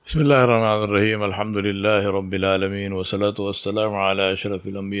Bismillahirrahmanirrahim. Alhamdulillahi Rabbil Alameen. Wa salatu wa salamu ala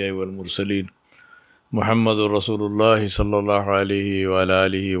ashrafil anbiya wal mursaleen. Muhammadur Rasulullah sallallahu alayhi wa ala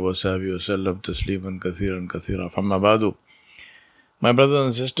alihi wa sahbihi wa sallam tasliman kathira. Amma ba'du. My brothers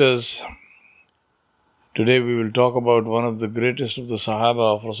and sisters, today we will talk about one of the greatest of the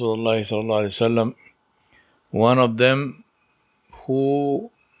Sahaba of Rasulullah sallallahu alayhi wa sallam. One of them who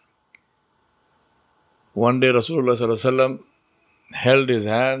one day Rasulullah sallallahu alayhi wa sallam held his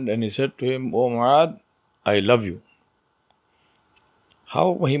hand and he said to him, "O Mu'adh, I love you."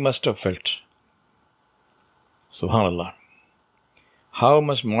 How he must have felt. Subhanallah. How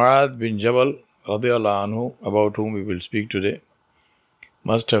must Mu'adh bin Jabal radiallahu anhu, about whom we will speak today,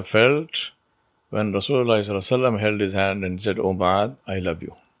 must have felt when Rasulullah sallallahu alaihi wasallam held his hand and said, "O Mu'adh, I love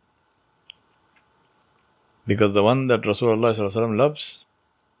you." Because the one that Rasulullah sallallahu alaihi wasallam loves,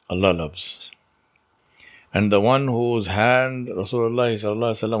 Allah loves. And the one whose hand Rasulullah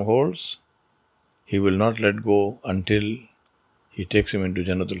sallallahu alaihi wasallam holds, he will not let go until he takes him into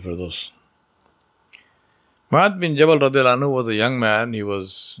Jannatul Firdaus. Mu'adh bin Jabal radiallahu anhu was a young man. He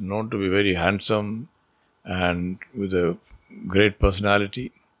was known to be very handsome and with a great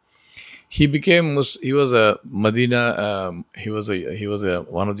personality. He was a Medina. He was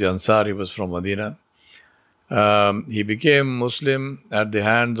one of the Ansar. He was from Medina. He became Muslim at the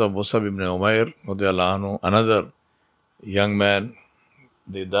hands of Musab ibn Umair radiallahu anhu, another young man,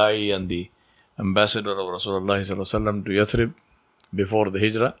 the Da'i and the ambassador of Rasulullah sallallahu alaihi wasallam to Yathrib before the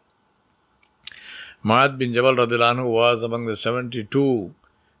Hijrah. Mu'adh bin Jabal radiallahu anhu was among the 72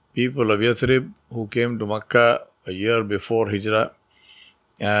 people of Yathrib who came to Makkah a year before Hijrah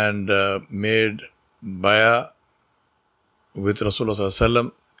and made bay'ah with Rasulullah sallallahu alaihi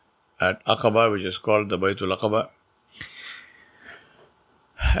wasallam at Aqaba, which is called the Baytul Aqaba,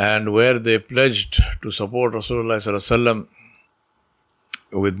 and where they pledged to support Rasulullah sallallahu alaihi wasallam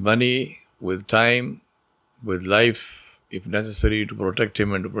with money, with time, with life, if necessary, to protect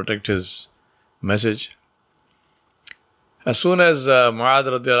him and to protect his message. As soon as Mu'adh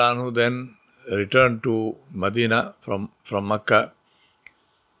radiallahu anhu then returned to Medina from Makkah,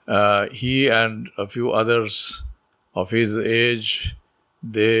 he and a few others of his age,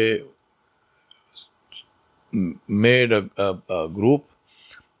 they made a group,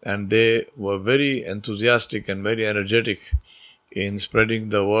 and they were very enthusiastic and very energetic in spreading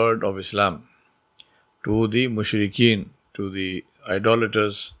the word of Islam to the mushrikeen, to the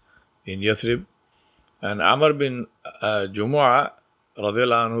idolaters in Yathrib. And Amr bin Jumu'ah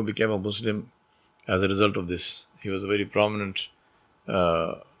radiallahu anhu became a Muslim as a result of this. He was a very prominent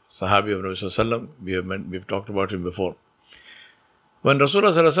Sahabi of Nabi sallallahu alaihi wasallam. We've talked about him before. When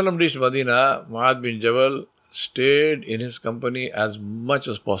Rasulullah sallallahu alaihi wasallam reached Medina, Mu'adh bin Jabal stayed in his company as much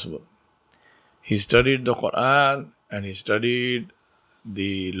as possible. He studied the Quran and he studied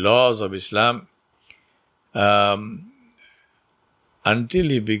the laws of Islam until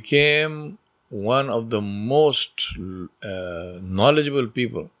he became one of the most knowledgeable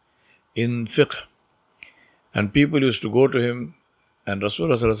people in fiqh. And people used to go to him, and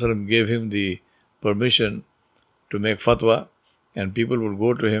Rasulullah sallallahu alaihi wasallam gave him the permission to make fatwa, and people would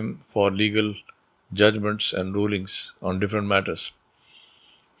go to him for legal judgments and rulings on different matters.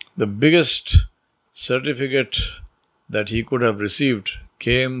 The biggest certificate that he could have received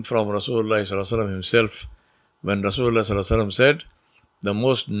came from Rasulullah sallallahu alaihi wasallam himself, when Rasulullah sallallahu alaihi wasallam said, "The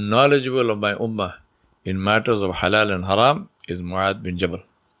most knowledgeable of my ummah in matters of halal and haram is Mu'adh bin Jabal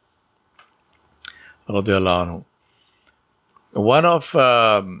radiallahu anhu." One of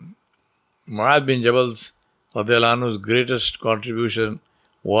Mu'adh bin Jabal's radiallahu anhu's greatest contribution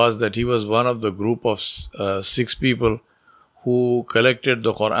was that he was one of the group of 6 people who collected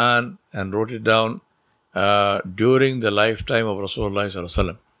the Quran and wrote it down during the lifetime of Rasulullah sallallahu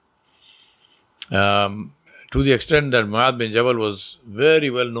alaihi wasallam. To the extent that Mu'adh bin Jabal was very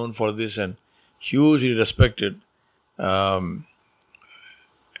well known for this and hugely respected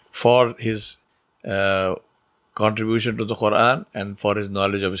for his contribution to the Quran and for his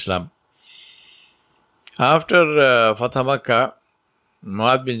knowledge of Islam. After Fatah Makkah,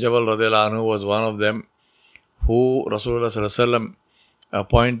 Mu'adh bin Jabal radiallahu anhu was one of them who Rasulullah sallallahu alaihi wasallam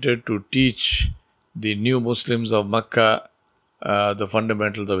appointed to teach the new Muslims of Makkah the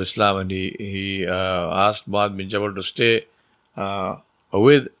fundamentals of Islam, and he asked Mu'adh bin Jabal to stay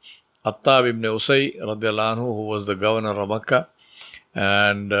with Attab ibn Usay radiallahu anhu, who was the governor of Makkah,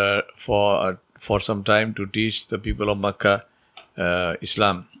 and for some time to teach the people of Makkah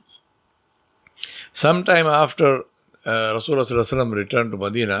Islam. Sometime after Rasulullah sallallahu alaihi wasallam returned to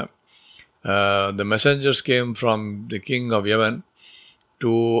Medina, the messengers came from the king of Yemen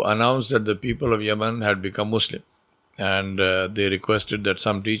to announce that the people of Yemen had become Muslim. and they requested that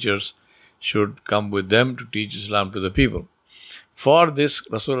some teachers should come with them to teach Islam to the people. For this,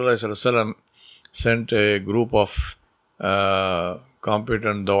 Rasulullah sallallahu alaihi wasallam sent a group of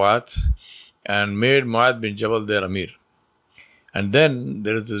competent dawat and made Mu'adh bin Jabal their Amir. And then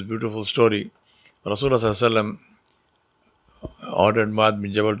there is this beautiful story. Rasulullah sallallahu alaihi wasallam ordered Mu'adh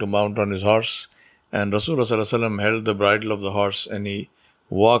bin Jabal to mount on his horse, and Rasulullah sallallahu alaihi wasallam held the bridle of the horse and he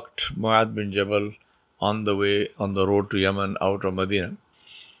walked Mu'adh bin Jabal on the way, on the road to Yemen out of Medina.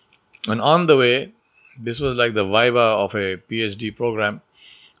 And on the way, this was like the viva of a PhD program.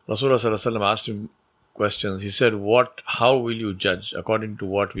 Rasulullah sallallahu alaihi wasallam asked him questions. He said, how will you judge? According to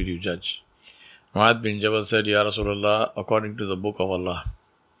what will you judge? Mu'adh bin Jabal said, Ya Rasulullah, according to the book of Allah.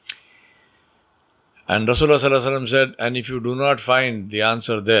 And Rasulullah sallallahu alaihi wasallam said, and if you do not find the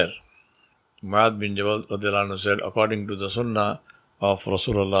answer there, Mu'adh bin Jabal radhiyallahu anhu said, according to the sunnah of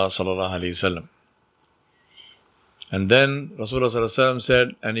Rasulullah sallallahu alaihi wasallam. And then Rasulullah sallallahu alaihi wasallam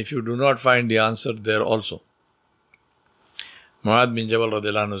said, and if you do not find the answer there also, Mu'adh bin Jabal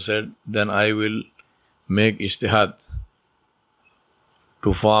radhiyallahu anhu said, then I will make ijtihad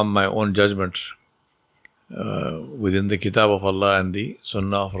to form my own judgment within the kitab of Allah and the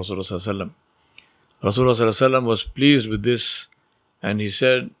sunnah of Rasulullah sallallahu alaihi wasallam. Rasulullah sallallahu alaihi wasallam was pleased with this, and he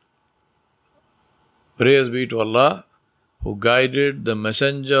said, praise be to Allah who guided the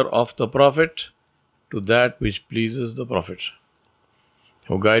messenger of the Prophet to that which pleases the Prophet,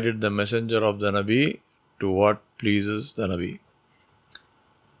 who guided the messenger of the Nabi to what pleases the Nabi.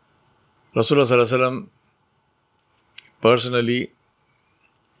 Rasulullah sallallahu alaihi wasallam personally,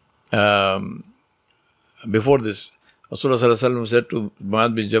 before this, Rasulullah sallallahu alaihi wasallam said to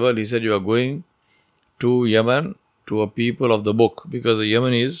Mu'adh bin Jabal, he said, you are going to Yemen, to a people of the book, because the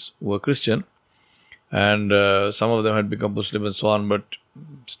Yemenis were Christian, and some of them had become Muslim and so on, but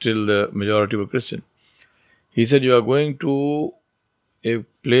still the majority were Christian. He said, you are going to a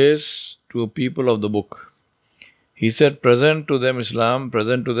place, to a people of the book. He said, present to them Islam,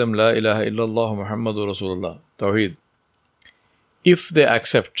 present to them La ilaha illallah Muhammadur Rasulullah, Tawheed. If they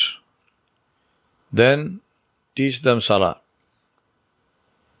accept, then teach them Salah.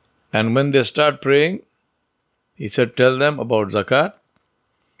 And when they start praying, he said, tell them about Zakat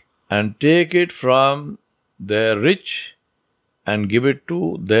and take it from their rich and give it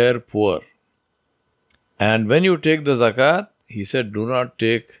to their poor. And when you take the Zakat, he said, do not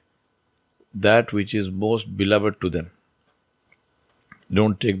take that which is most beloved to them.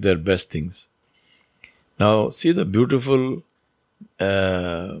 Don't take their best things. Now, see the beautiful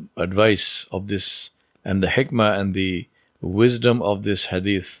advice of this and the hikmah and the wisdom of this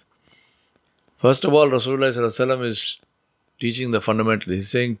hadith. First of all, Rasulullah sallallahu alaihi wasallam is teaching the fundamentals. He's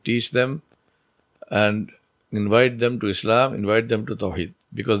saying, teach them and invite them to Islam, invite them to Tawheed,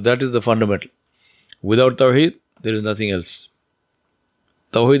 because that is the fundamental. Without Tawheed, there is nothing else.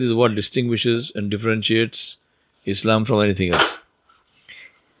 Tawheed is what distinguishes and differentiates Islam from anything else.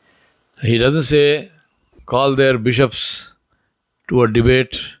 He doesn't say, call their bishops to a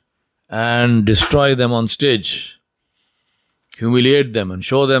debate and destroy them on stage, humiliate them and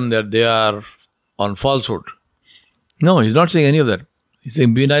show them that they are on falsehood. No, he's not saying any of that. He's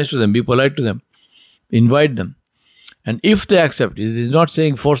saying be nice to them, be polite to them, invite them. And if they accept, he's not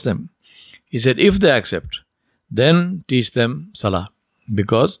saying force them. He said if they accept, then teach them Salah,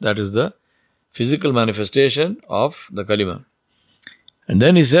 because that is the physical manifestation of the kalima. And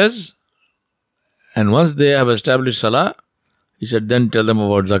then he says, and once they have established Salah, he said, then tell them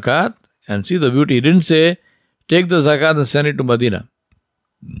about Zakat. And see the beauty. He didn't say, take the Zakat and send it to Medina.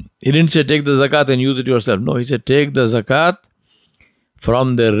 He didn't say, take the Zakat and use it yourself. No, he said, take the Zakat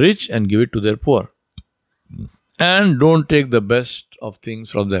from their rich and give it to their poor. And don't take the best of things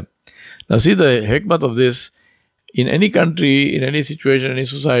from them. Now see the hikmah of this. In any country, in any situation, any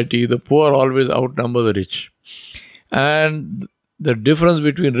society, the poor always outnumber the rich. And the difference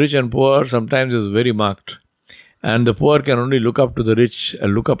between rich and poor sometimes is very marked. And the poor can only look up to the rich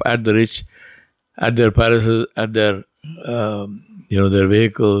and look up at the rich, at their palaces, at their, their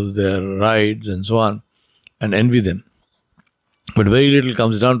vehicles, their rides and so on, and envy them. But very little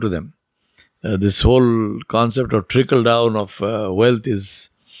comes down to them. This whole concept of trickle down of wealth is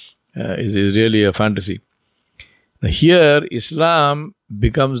really a fantasy. Now here, Islam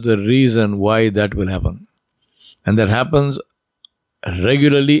becomes the reason why that will happen. And that happens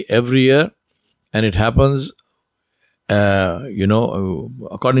regularly every year, and it happens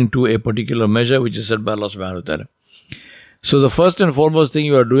according to a particular measure which is set by Allah subhanahu wa ta'ala. So the first and foremost thing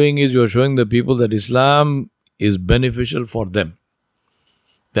you are doing is you are showing the people that Islam is beneficial for them.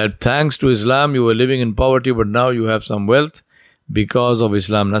 That thanks to Islam you were living in poverty, but now you have some wealth because of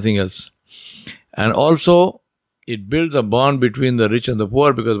Islam, nothing else. And also it builds a bond between the rich and the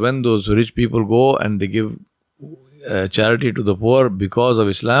poor, because when those rich people go and they give charity to the poor because of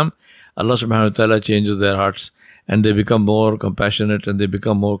Islam, Allah subhanahu wa ta'ala changes their hearts and they become more compassionate and they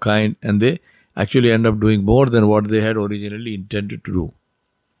become more kind and they actually end up doing more than what they had originally intended to do.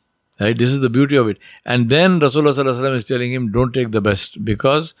 Right? This is the beauty of it. And then Rasulullah sallallahu alaihi wasallam is telling him, don't take the best,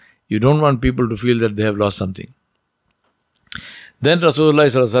 because you don't want people to feel that they have lost something. Then Rasulullah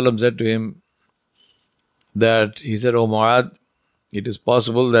sallallahu alaihi wasallam said to him that, he said, "O Mu'adh, it is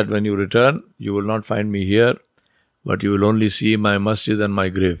possible that when you return, you will not find me here, but you will only see my masjid and my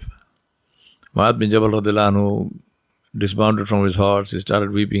grave." Mu'adh bin Jabal radhiyallahu anhu dismounted from his horse. He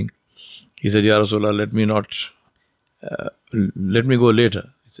started weeping. He said, "Ya Rasulullah, let me go later."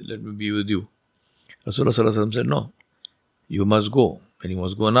 He said, "Let me be with you." Rasulullah sallallahu alaihi wasallam said, "No, you must go, and you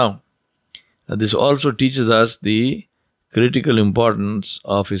must go now." Now, this also teaches us the critical importance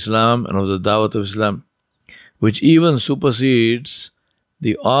of Islam and of the da'wat of Islam, which even supersedes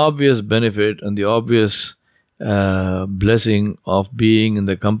the obvious benefit and the obvious blessing of being in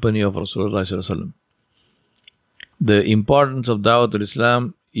the company of Rasulullah sallallahu alaihi wasallam. The importance of da'wat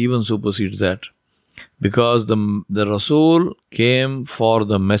al-Islam even supersedes that, because the Rasul came for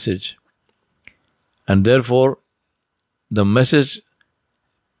the message, and therefore the message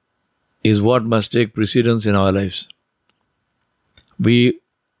is what must take precedence in our lives. We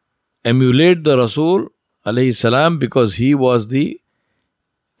emulate the Rasul alayhi salam because he was the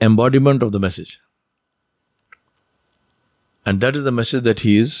embodiment of the message. And that is the message that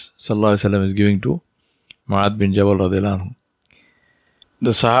he is, sallallahu alaihi wasallam, is giving to Mu'adh bin Jabal radhiyallahu anhu.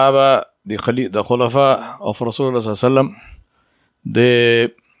 The Sahaba, the Khulafa of Rasulullah sallallahu alaihi wasallam, they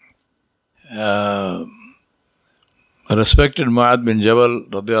respected Mu'adh bin Jabal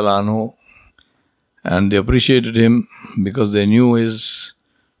radhiyallahu anhu, and they appreciated him because they knew his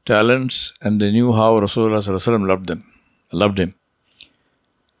talents and they knew how Rasulullah sallallahu alaihi wasallam loved him.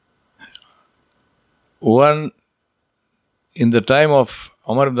 In the time of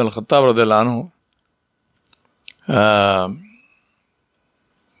Umar ibn al-Khattab radhiyallahu anhu,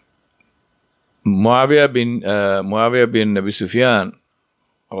 Muawiyah bin Abi Sufyan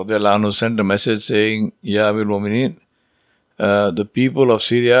radhiyallahu anhu sent a message saying, "Ya Amir al-Mu'mineen, the people of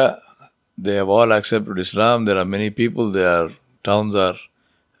Syria, they have all accepted Islam. There are many people. We have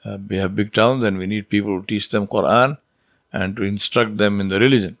big towns, and we need people to teach them Quran and to instruct them in the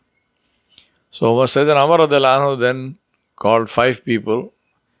religion." So Sayyidina Umar radhiyallahu anhu then called 5 people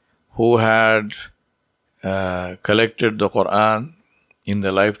who had collected the Quran in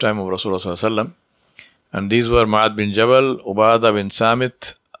the lifetime of Rasulullah sallallahu alaihi wasallam, and these were Mu'adh bin Jabal, Ubadah bin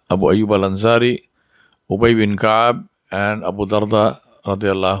Samit, Abu Ayyub al-Ansari, Ubay bin Ka'ab, and Abu Darda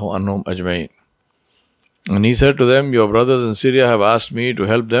radiyallahu anhum ajma'in. And he said to them, "Your brothers in Syria have asked me to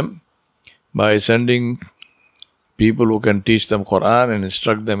help them by sending people who can teach them Quran and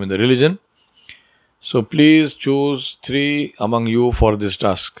instruct them in the religion. So please choose 3 among you for this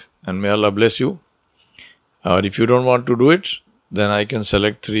task, and may Allah bless you. Or if you don't want to do it, then I can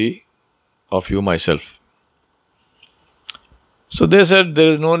select 3 of you myself." So they said, "There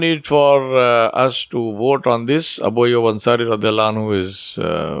is no need for us to vote on this. Abu Ayyub Ansari radhiyallahu anhu is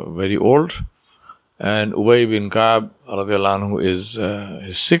very old, and Ubay bin Ka'ab radhiyallahu anhu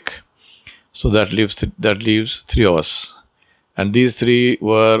is sick. So that leaves 3 of us." And these 3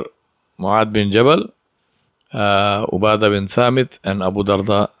 were Mu'adh bin Jabal, Ubadah bin Samit, and Abu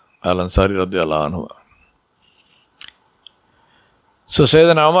Darda al-Ansari radhiyallahu anhu. So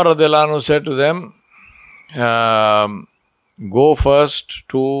Sayyidina Umar radhiyallahu anhu said to them, "Go first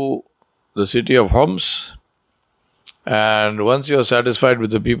to the city of Homs, and once you are satisfied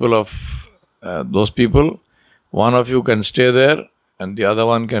with the people of those people, one of you can stay there, and the other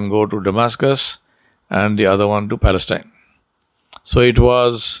one can go to Damascus, and the other one to Palestine." So it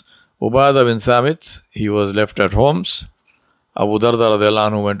was Ubadah bin Samit, he was left at Homs, Abu Darda radhiyallahu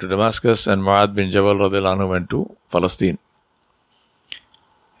anhu went to Damascus, and Mu'adh bin Jabal radhiyallahu anhu went to Palestine.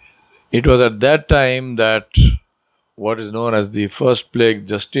 It was at that time that what is known as the first plague,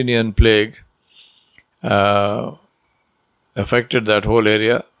 Justinian plague, affected that whole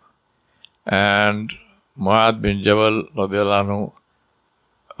area, and Mu'adh bin Jabal radhiyallahu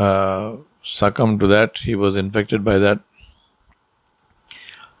anhu succumbed to that. He was infected by that.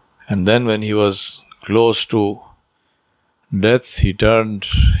 And then when he was close to death, he turned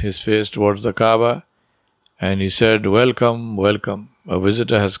his face towards the Kaaba and he said, "Welcome, welcome. A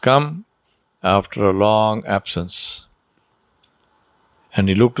visitor has come after a long absence." And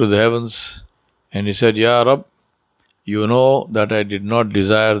he looked to the heavens and he said, "Ya Rabb, you know that I did not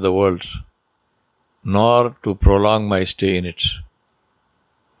desire the world, nor to prolong my stay in it."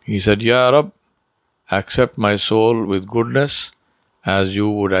 He said, "Ya Rabb, accept my soul with goodness as you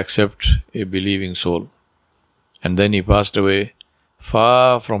would accept a believing soul. And then he passed away,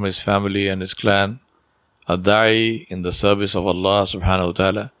 far from his family and his clan, a da'i in the service of Allah subhanahu wa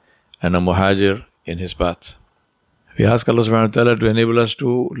ta'ala, and a muhajir in his path. We ask Allah subhanahu wa ta'ala to enable us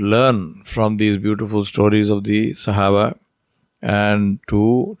to learn from these beautiful stories of the Sahaba and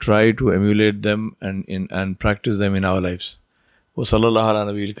to try to emulate them and practice them in our lives. Wa sallallahu ala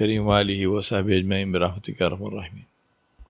nabiyil kareem wa alihi wa sahbihi ajma'in bi rahmatika ya arhamar rahimin.